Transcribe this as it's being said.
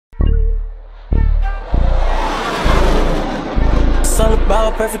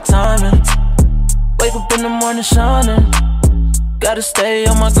about perfect timing. Wake up in the morning shining. Gotta stay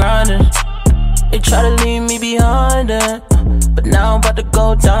on my grinding. They try to leave me behind it, but now I'm about to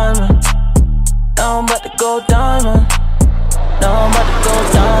go diamond. Now I'm about to go diamond. Now I'm about to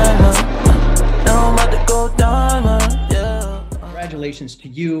go diamond. Now I'm about to go diamond, yeah. Congratulations to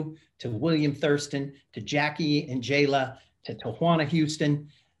you, to William Thurston, to Jackie and Jayla, to Tawana Houston,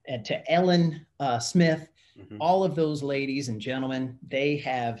 and to Ellen Smith. All of those ladies and gentlemen, they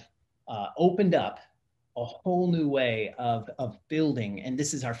have opened up a whole new way of building. And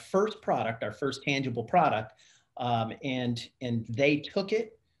this is our first product, our first tangible product. And they took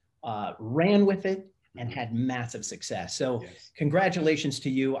it, ran with it, and had massive success. So congratulations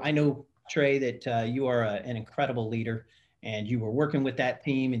to you. I know, Trey, that you are an incredible leader, and you were working with that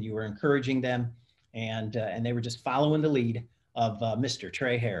team and you were encouraging them, and they were just following the lead of Mr.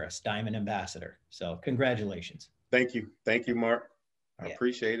 Trey Harris, Diamond Ambassador. So congratulations. Thank you. Thank you, Mark. I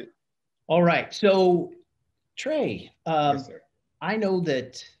appreciate it. All right. So Trey, Yes, sir. I know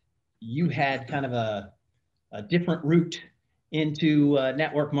that you had kind of a different route into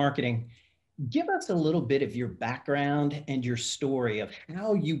network marketing. Give us a little bit of your background and your story of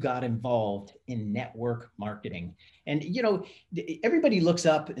how you got involved in network marketing. And, you know, everybody looks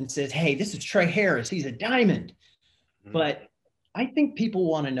up and says, hey, this is Trey Harris. He's a diamond. But I think people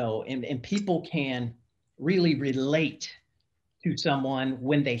want to know, and people can really relate to someone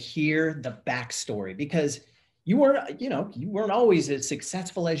when they hear the backstory, because you weren't always as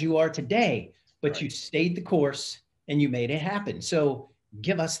successful as you are today, but you stayed the course and you made it happen. So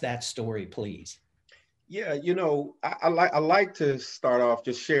give us that story, please. Yeah, you know, I like to start off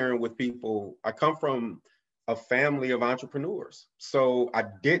just sharing with people. I come from a family of entrepreneurs, so I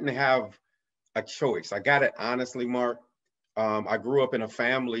didn't have a choice. I got it honestly, Mark. I grew up in a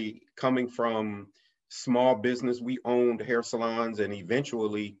family coming from small business. We owned hair salons and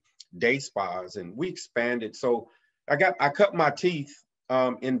eventually day spas, and we expanded. So I cut my teeth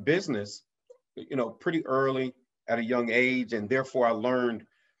in business, you know, pretty early at a young age, and therefore I learned,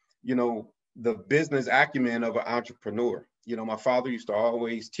 you know, the business acumen of an entrepreneur. You know, my father used to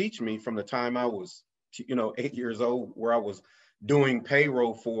always teach me from the time I was, you know, 8 years old, where I was doing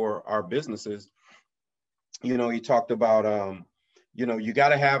payroll for our businesses. You know, he talked about, you know, you got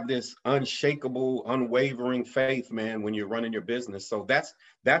to have this unshakable, unwavering faith, man, when you're running your business. So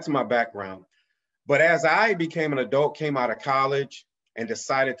that's my background. But as I became an adult, came out of college and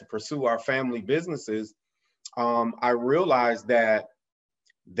decided to pursue our family businesses, I realized that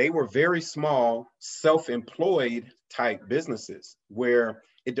they were very small, self-employed type businesses where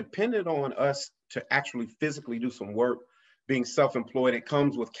it depended on us to actually physically do some work. Being self-employed, it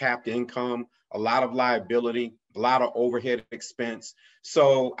comes with capped income, a lot of liability, a lot of overhead expense.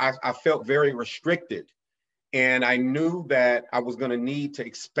 So I felt very restricted, and I knew that I was going to need to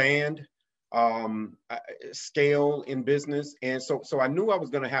expand scale in business. And so I knew I was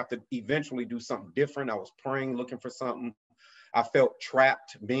going to have to eventually do something different. I was praying, looking for something. I felt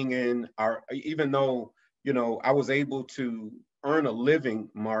trapped being in even though, you know, I was able to earn a living,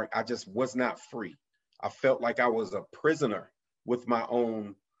 Mark, I just was not free. I felt like I was a prisoner with my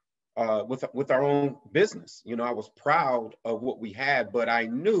own, with our own business. You know, I was proud of what we had, but I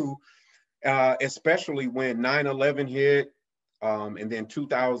knew, especially when 9/11 hit, and then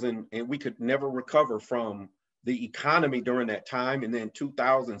 2000, and we could never recover from the economy during that time. And then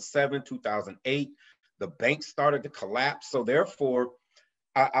 2007, 2008, the banks started to collapse. So therefore,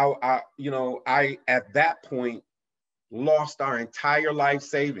 I at that point lost our entire life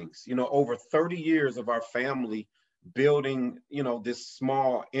savings. You know, over 30 years of our family building, you know, this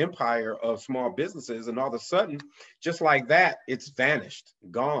small empire of small businesses, and all of a sudden, just like that, it's vanished,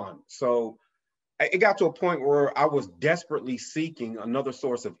 gone. So it got to a point where I was desperately seeking another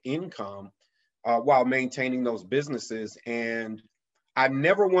source of income while maintaining those businesses. And I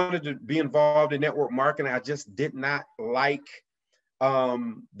never wanted to be involved in network marketing. I just did not like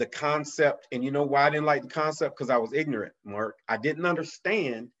the concept. And you know why I didn't like the concept? Because I was ignorant, Mark. I didn't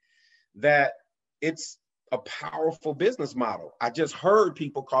understand that it's a powerful business model. I just heard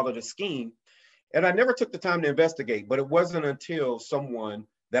people call it a scheme, and I never took the time to investigate. But it wasn't until someone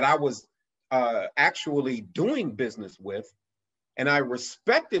that I was actually doing business with, and I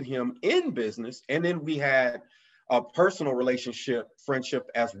respected him in business, and then we had a personal relationship, friendship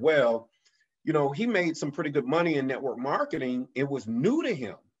as well. You know, he made some pretty good money in network marketing. It was new to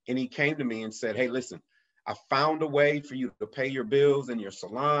him. And he came to me and said, hey, listen, I found a way for you to pay your bills in your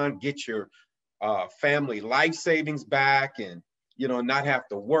salon, get your family life savings back, and, you know, not have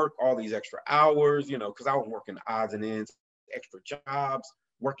to work all these extra hours, you know, because I was working odds and ends, extra jobs,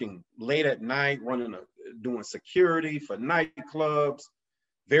 working late at night, doing security for nightclubs,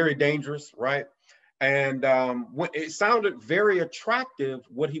 very dangerous, right? And when it sounded very attractive,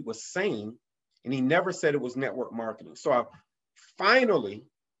 what he was saying, and he never said it was network marketing. So I finally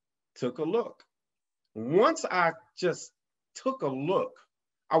took a look. Once I just took a look,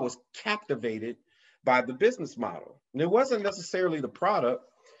 I was captivated by the business model. And it wasn't necessarily the product.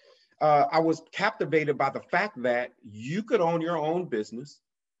 I was captivated by the fact that you could own your own business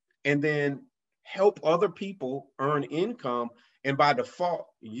and then help other people earn income. And by default,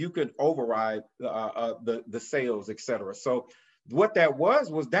 you could override the sales, et cetera. So what that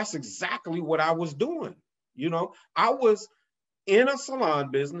was that's exactly what I was doing. You know, I was in a salon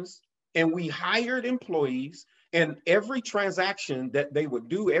business and we hired employees, and every transaction that they would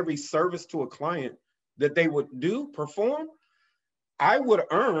do, every service to a client that they would perform, I would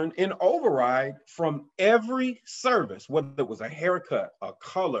earn an override from every service, whether it was a haircut, a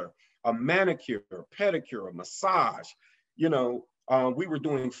color, a manicure, pedicure, a massage. You know, we were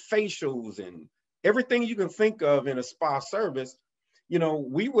doing facials and everything you can think of in a spa service. You know,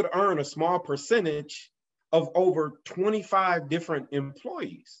 we would earn a small percentage of over 25 different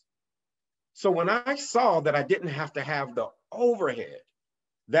employees. So when I saw that I didn't have to have the overhead,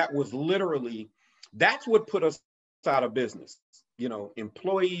 that was literally, that's what put us out of business. You know,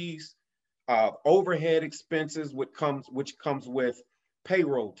 employees, overhead expenses, which comes with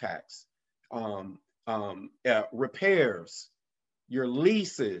payroll tax, repairs, your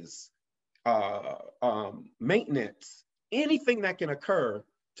leases, maintenance, anything that can occur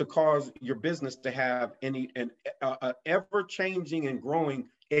to cause your business to have an ever-changing and growing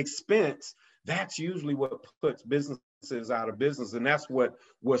expense. That's usually what puts businesses out of business, and that's what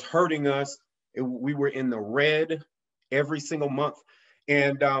was hurting us. We were in the red every single month.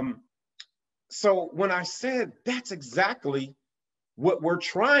 And so when I said that's exactly what we're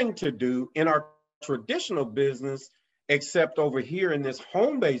trying to do in our traditional business, except over here in this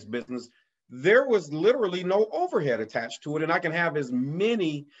home-based business, there was literally no overhead attached to it. And I can have as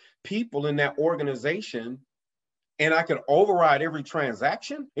many people in that organization and I could override every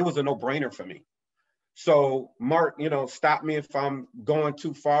transaction. It was a no-brainer for me. So Mark, you know, stop me if I'm going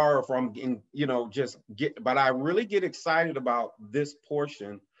too far, or if I'm getting, you know, but I really get excited about this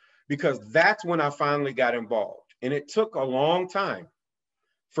portion because that's when I finally got involved. And it took a long time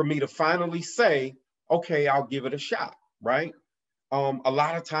for me to finally say, okay, I'll give it a shot, right? A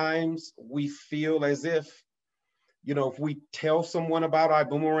lot of times we feel as if, you know, if we tell someone about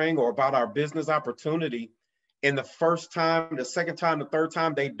Ibüümerang or about our business opportunity, and the first time, the second time, the third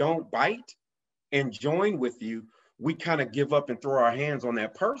time, they don't bite and join with you, we kind of give up and throw our hands on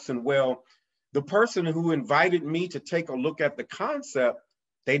that person. Well, the person who invited me to take a look at the concept,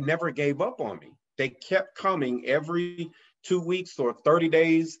 they never gave up on me. They kept coming every 2 weeks or 30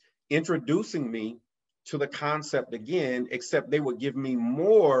 days, introducing me to the concept again, except they would give me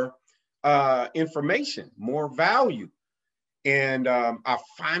more information, more value. And I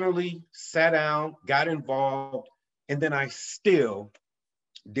finally sat down, got involved, and then I still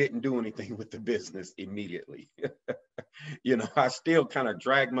didn't do anything with the business immediately. You know, I still kind of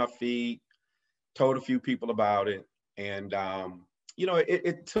dragged my feet, told a few people about it. And, you know,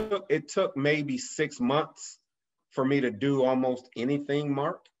 it took maybe 6 months for me to do almost anything,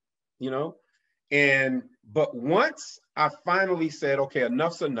 Mark, you know. But once I finally said, okay,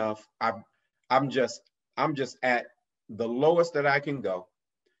 enough's enough, I'm just at the lowest that I can go.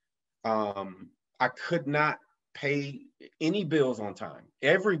 I could not pay any bills on time.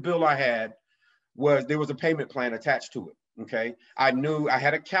 Every bill I had there was a payment plan attached to it. Okay. I knew I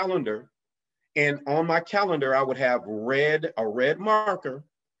had a calendar, and on my calendar, I would have a red marker,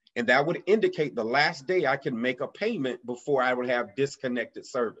 and that would indicate the last day I could make a payment before I would have disconnected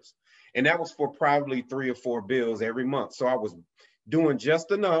service. And that was for probably 3 or 4 bills every month. So I was doing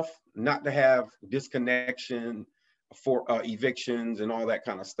just enough not to have disconnection for evictions and all that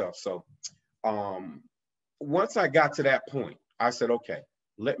kind of stuff. So once I got to that point, I said, okay,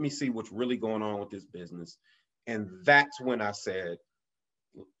 let me see what's really going on with this business. And that's when I said,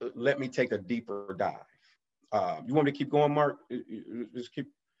 let me take a deeper dive. You want me to keep going, Mark? Just keep.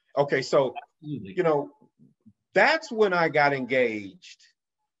 Okay, so, you know, that's when I got engaged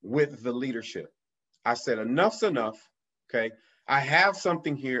with the leadership. I said, enough's enough, okay? I have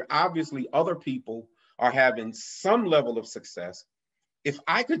something here. Obviously, other people are having some level of success. If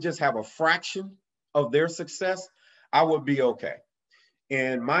I could just have a fraction of their success, I would be okay.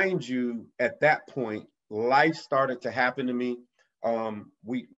 And mind you, at that point, life started to happen to me.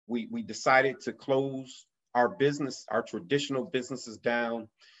 We decided to close our business, our traditional businesses down,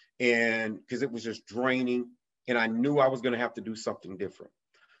 and because it was just draining, and I knew I was going to have to do something different.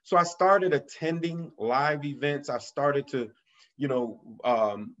 So I started attending live events. I started to you know,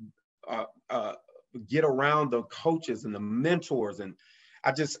 get around the coaches and the mentors. And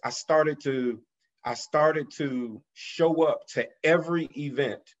I started to show up to every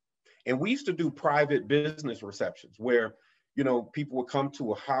event. And we used to do private business receptions where, you know, people would come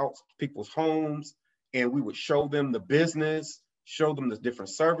to people's homes, and we would show them the business, show them the different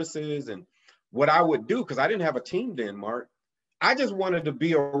services. And what I would do, because I didn't have a team then, Mark, I just wanted to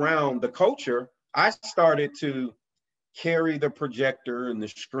be around the culture. I started to carry the projector and the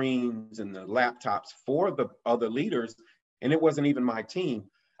screens and the laptops for the other leaders. And it wasn't even my team.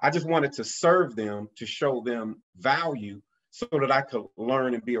 I just wanted to serve them, to show them value so that I could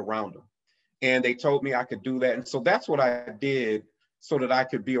learn and be around them. And they told me I could do that. And so that's what I did so that I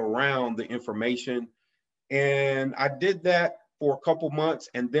could be around the information. And I did that for a couple months.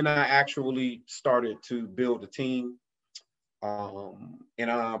 And then I actually started to build a team.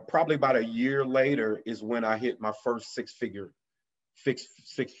 And probably about a year later is when I hit my first six figure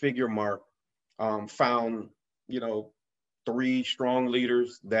mark. Found, you know, 3 strong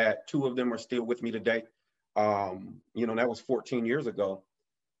leaders that 2 of them are still with me today. You know, that was 14 years ago.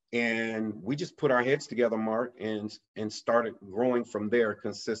 And we just put our heads together, Mark, and started growing from there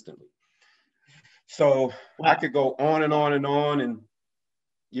consistently. So wow. I could go on and on and on, and,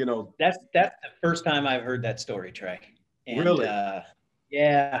 you know. That's the first time I've heard that story, Trey. And, really?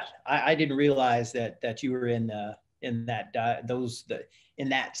 Yeah, I didn't realize that you were in that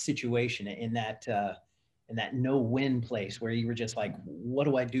situation, in that no-win place where you were just like, what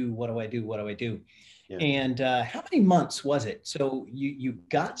do I do? What do I do? What do I do? Yeah. And how many months was it? So you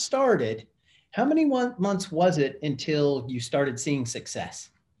got started. How many months was it until you started seeing success?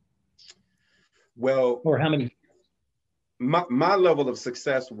 Well, or how many? My level of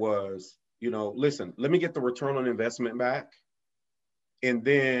success was, you know, listen, let me get the return on investment back and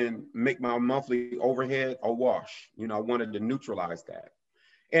then make my monthly overhead a wash. You know, I wanted to neutralize that.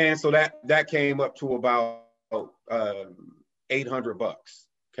 And so that came up to about $800.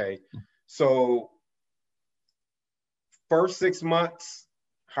 Okay. So first 6 months,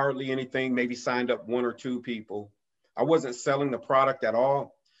 hardly anything, maybe signed up 1 or 2 people. I wasn't selling the product at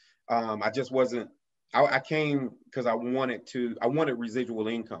all. I just wasn't, I came because I wanted residual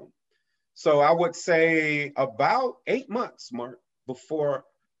income. So I would say about 8 months, Mark, before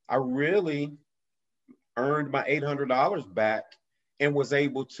I really earned my $800 back and was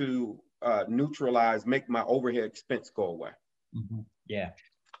able to neutralize, make my overhead expense go away. Mm-hmm. Yeah.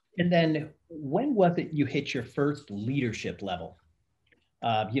 And then when was it you hit your first leadership level?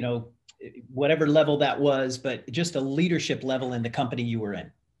 You know, whatever level that was, but just a leadership level in the company you were in.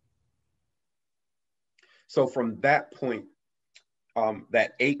 So from that point,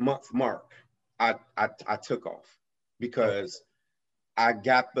 that 8-month mark, I took off because I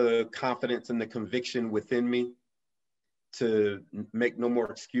got the confidence and the conviction within me to make no more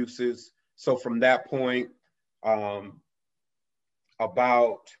excuses. So from that point,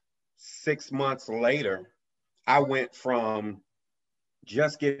 about 6 months later, I went from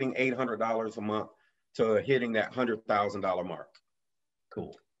just getting $800 a month to hitting that $100,000 mark.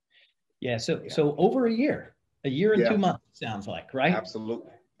 Cool. Yeah. So over a year and 2 months, sounds like, right?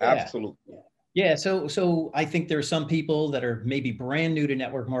 Absolutely. Yeah. Absolutely. Yeah. So I think there's some people that are maybe brand new to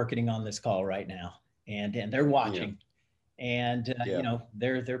network marketing on this call right now, and they're watching, and you know,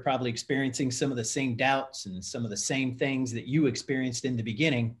 they're probably experiencing some of the same doubts and some of the same things that you experienced in the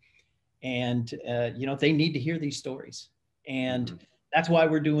beginning, and you know, they need to hear these stories, and that's why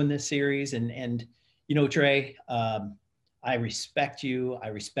we're doing this series. And you know, Trey, I respect you. I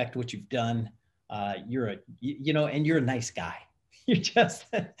respect what you've done. You're a nice guy.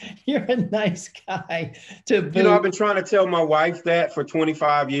 You're a nice guy to boot. You know, I've been trying to tell my wife that for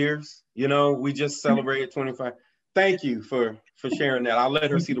 25 years. You know, we just celebrated 25. Thank you for sharing that. I'll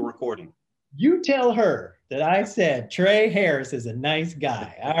let her see the recording. You tell her that I said Trey Harris is a nice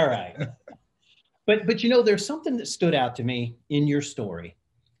guy. All right. But you know, there's something that stood out to me in your story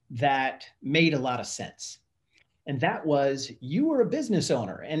that made a lot of sense. And that was, you were a business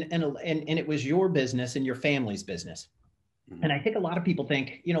owner, and it was your business and your family's business. And I think a lot of people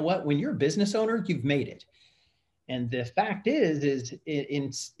think, you know what, when you're a business owner, you've made it. And the fact is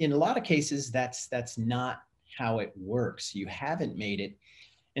in a lot of cases, that's not how it works. You haven't made it.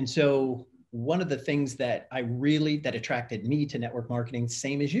 And so one of the things that that attracted me to network marketing,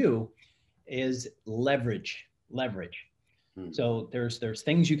 same as you, is leverage. So there's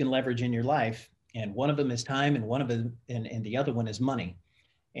things you can leverage in your life. And one of them is time, and one of them, and the other one is money.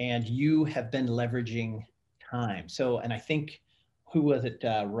 And you have been leveraging time. So, and I think, who was it?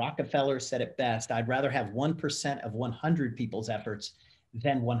 Rockefeller said it best. I'd rather have 1% of 100 people's efforts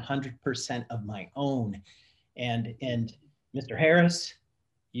than 100% of my own. And Mr. Harris,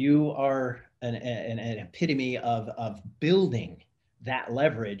 you are an epitome of building that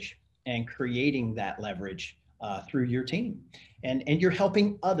leverage and creating that leverage through your team. And you're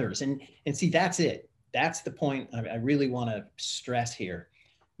helping others. And see, that's it. That's the point I really want to stress here.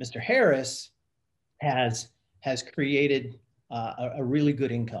 Mr. Harris has created a really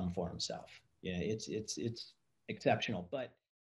good income for himself. Yeah, it's exceptional. But